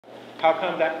How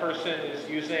come that person is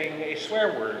using a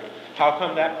swear word? How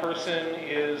come that person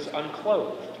is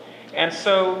unclothed? And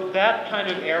so that kind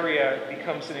of area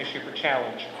becomes an issue for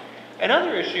challenge.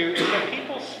 Another issue is that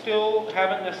people still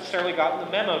haven't necessarily gotten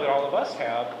the memo that all of us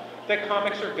have, that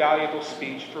comics are valuable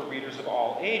speech for readers of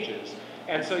all ages.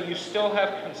 And so you still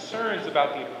have concerns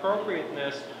about the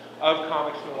appropriateness of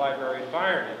comics in the library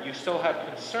environment. You still have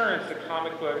concerns that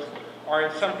comic books are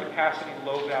in some capacity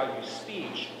low-value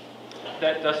speech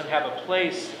that doesn't have a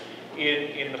place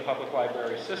in the public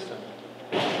library system.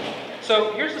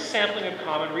 So here's a sampling of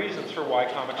common reasons for why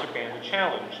comics are banned or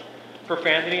challenged.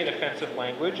 Profanity and offensive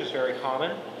language is very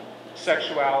common.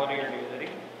 Sexuality or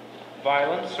nudity.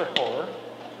 Violence or horror.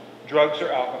 Drugs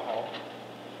or alcohol.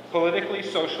 Politically,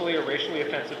 socially, or racially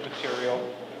offensive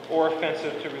material, or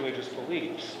offensive to religious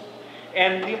beliefs.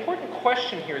 And the important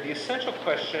question here, the essential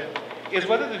question, is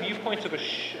whether the viewpoints of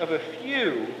a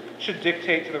few should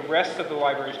dictate to the rest of the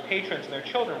library's patrons and their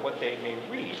children what they may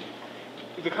read.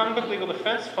 The Comic Book Legal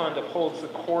Defense Fund upholds the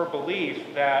core belief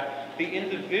that the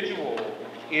individual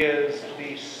is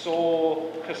the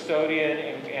sole custodian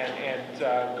and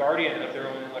guardian of their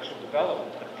own intellectual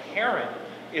development. The parent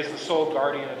is the sole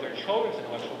guardian of their children's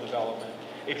intellectual development.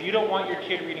 If you don't want your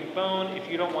kid reading Bone, if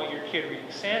you don't want your kid reading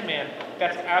Sandman,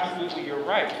 that's absolutely your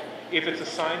right. If it's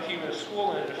assigned to you in a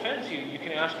school and it offends you, you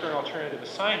can ask for an alternative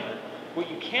assignment. What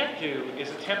you can't do is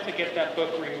attempt to get that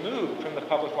book removed from the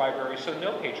public library so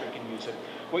no patron can use it.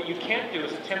 What you can't do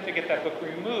is attempt to get that book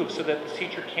removed so that the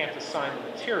teacher can't assign the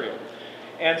material.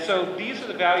 And so these are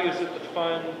the values that the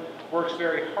fund works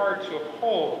very hard to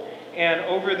uphold. And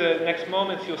over the next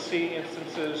moments, you'll see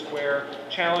instances where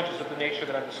challenges of the nature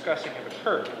that I'm discussing have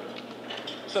occurred.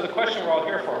 So the question we're all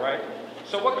here for, right?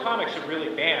 So what comics are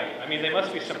really banned? I mean, they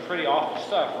must be some pretty awful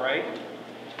stuff, right?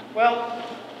 Well,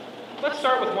 let's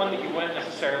start with one that you wouldn't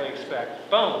necessarily expect.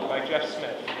 Bone by Jeff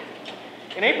Smith.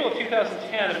 In April of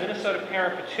 2010, a Minnesota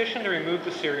parent petitioned to remove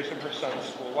the series from her son's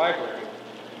school library.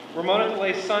 Ramona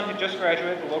DeLay's son had just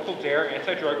graduated the local DARE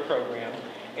anti-drug program,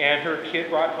 and her kid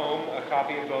brought home a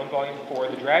copy of Bone Volume 4,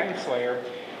 The Dragon Slayer,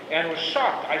 and was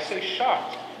shocked, I say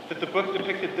shocked, that the book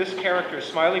depicted this character,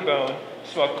 Smiley Bone,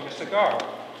 smoking a cigar,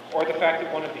 or the fact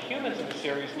that one of the humans in the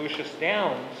series, Lucius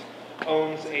Downs,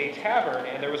 owns a tavern,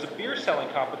 and there was a beer selling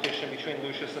competition between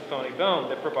Lucius and Phony Bone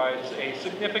that provides a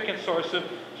significant source of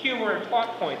humor and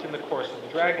plot point in the course of The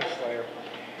Dragon Slayer.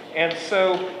 And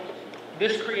so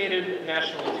this created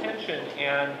national attention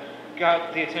and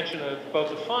got the attention of both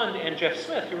the fund and Jeff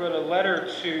Smith, who wrote a letter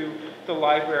to the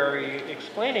library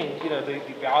explaining, the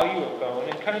value of Bone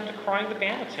and kind of decrying the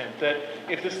ban attempt, that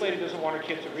if this lady doesn't want her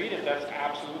kid to read it, that's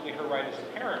absolutely her right as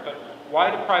a parent. But why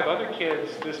deprive other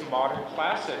kids this modern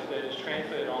classic that is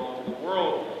translated all over the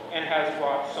world and has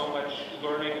brought so much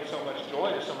learning and so much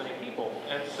joy to so many people?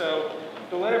 And so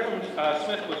the letter from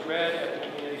Smith was read at the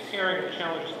community's hearing. The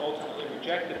challenge was ultimately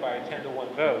rejected by a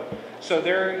 10-to-1 vote. So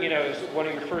there, is one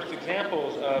of your first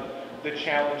examples of the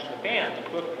challenge to the ban. The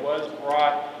book was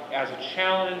brought as a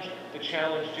challenge. The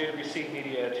challenge did receive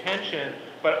media attention,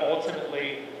 but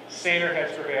ultimately, saner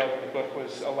heads prevailed and the book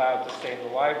was allowed to stay in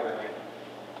the library.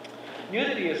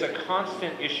 Nudity is a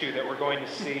constant issue that we're going to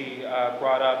see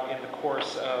brought up in the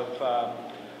course of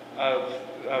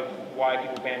why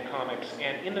people ban comics.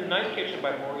 And In the Night Kitchen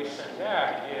by Maurice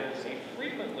Sendak is a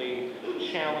frequently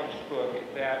challenged book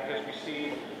that has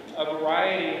received a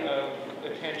variety of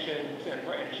attentions and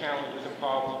challenges and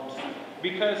problems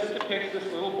because it depicts this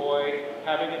little boy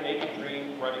having a naked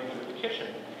dream running through the kitchen.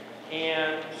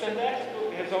 And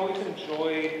Sendak has always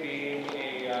enjoyed being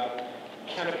a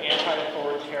kind of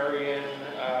anti-authoritarian,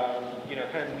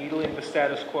 kind of needling the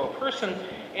status quo person,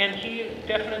 and he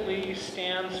definitely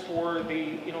stands for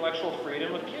the intellectual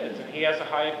freedom of kids, and he has a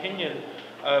high opinion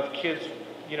of kids,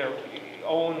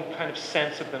 own kind of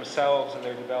sense of themselves and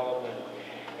their development.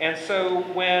 And so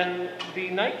when In the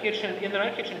Night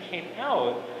Kitchen came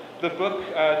out, the book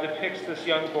depicts this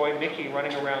young boy, Mickey,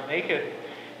 running around naked,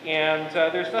 and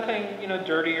there's nothing,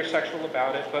 dirty or sexual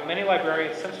about it, but many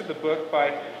librarians censored the book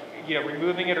by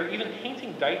removing it or even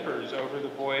painting diapers over the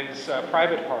boy's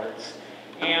private parts.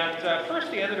 And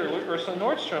first the editor, Ursula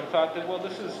Nordstrom, thought that, well,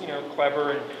 this is,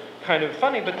 clever and kind of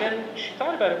funny, but then she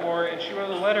thought about it more and she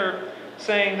wrote a letter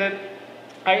saying that,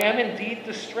 I am indeed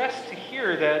distressed to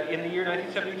hear that in the year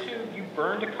 1972 you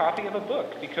burned a copy of a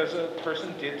book because a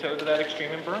person did go to that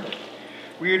extreme and burn it.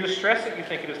 We are distressed that you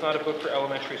think it is not a book for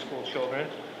elementary school children.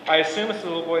 I assume it's the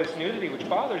little boy's nudity which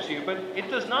bothers you, but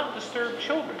it does not disturb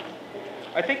children.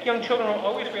 I think young children will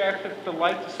always react with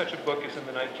delight to such a book as In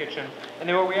the Night Kitchen, and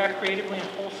they will react creatively and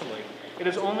wholesomely. It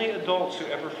is only adults who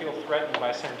ever feel threatened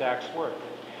by Sendak's work.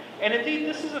 And indeed,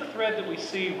 this is a thread that we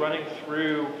see running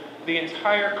through the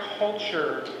entire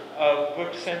culture of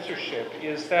book censorship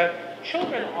is that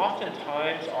children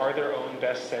oftentimes are their own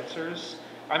best censors.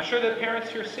 I'm sure that parents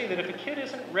here see that if a kid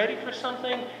isn't ready for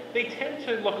something, they tend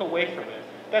to look away from it.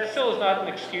 That still is not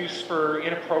an excuse for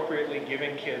inappropriately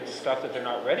giving kids stuff that they're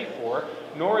not ready for,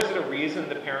 nor is it a reason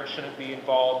that parents shouldn't be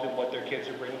involved in what their kids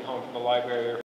are bringing home from the library or